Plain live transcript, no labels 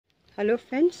Hello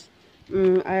friends,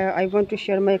 I want to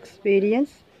share my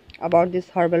experience about this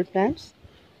herbal plants.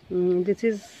 This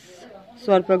is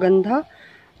Swarpagandha,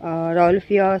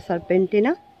 Rauvolfia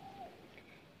serpentina.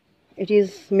 It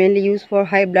is mainly used for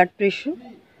high blood pressure,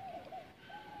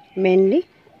 mainly,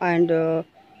 and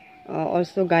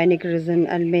also gynec reason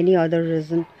and many other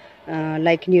reason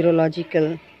like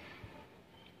neurological.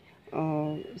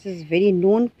 This is very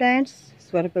known plants,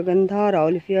 Swarpagandha,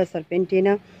 Rauvolfia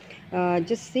serpentina.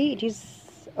 Just see, it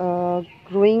is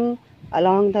growing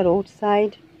along the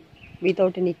roadside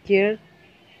without any care,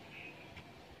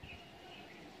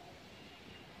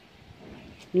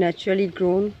 naturally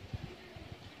grown,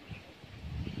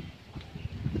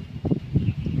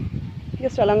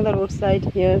 just along the roadside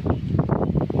here,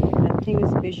 nothing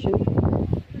special.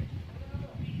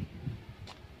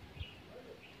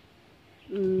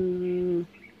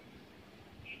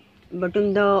 But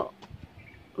on the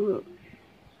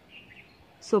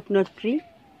soapnut tree,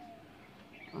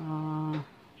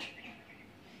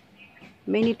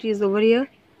 many trees over here.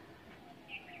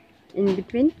 In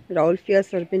between, Rauvolfia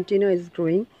serpentina is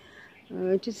growing.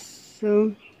 It is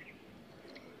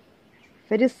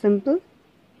very simple,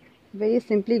 very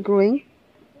simply growing.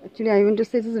 Actually, I want to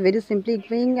say this is very simply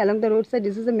growing along the roadside.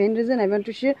 This is the main reason I want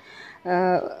to share.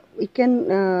 We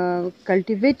can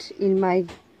cultivate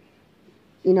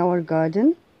in our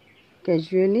garden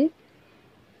casually.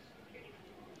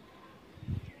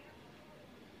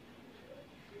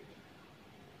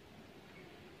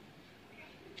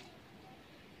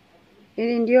 In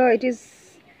India, it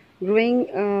is growing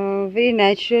very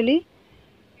naturally,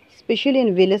 especially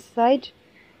in village side.